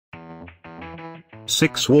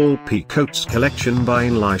2006 Wall Peacoats Collection by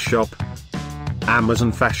Enlishop.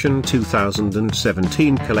 Amazon Fashion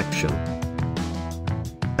 2017 Collection.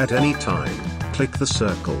 At any time, click the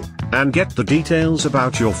circle, and get the details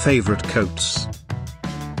about your favorite coats.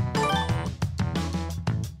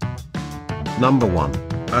 Number 1.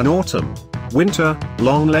 An Autumn, Winter,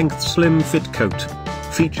 Long-Length Slim Fit Coat.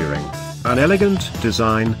 Featuring an elegant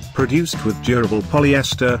design, produced with durable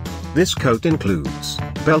polyester. This coat includes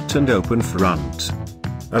belt and open front.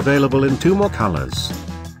 Available in 2 more colors.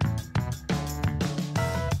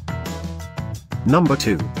 Number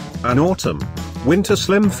 2. An Autumn, Winter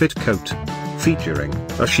Slim Fit Coat. Featuring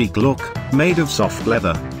a chic look, made of soft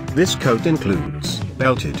leather. This coat includes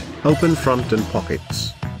belted, open front and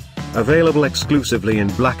pockets. Available exclusively in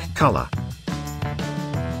black color.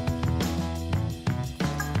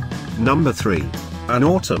 Number 3. An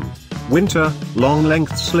Autumn, Winter,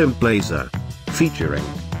 Long-Length Slim Blazer. Featuring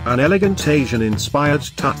an elegant Asian-inspired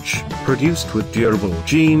touch, produced with durable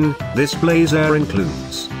jean. This blazer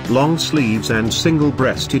includes long sleeves and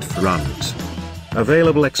single-breasted front.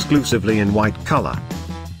 Available exclusively in white color.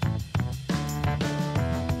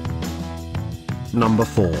 Number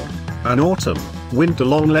 4. An Autumn, Winter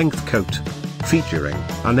Long-Length Coat. Featuring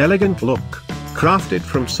an elegant look, crafted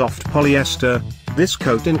from soft polyester. This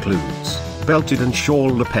coat includes belted and shawl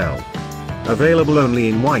lapel. Available only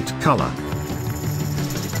in white color.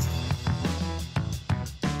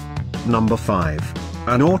 Number 5.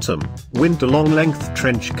 An Autumn, Winter Long-Length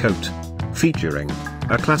Trench Coat. Featuring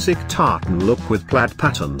a classic tartan look with plaid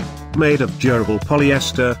pattern, made of durable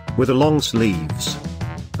polyester, with a long sleeves.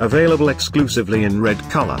 Available exclusively in red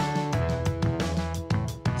color.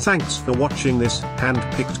 Thanks for watching this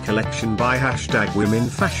hand-picked collection by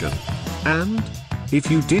 #womensFashion. And if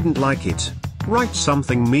you didn't like it, write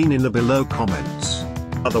something mean in the below comments.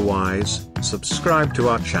 Otherwise, subscribe to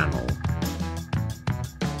our channel.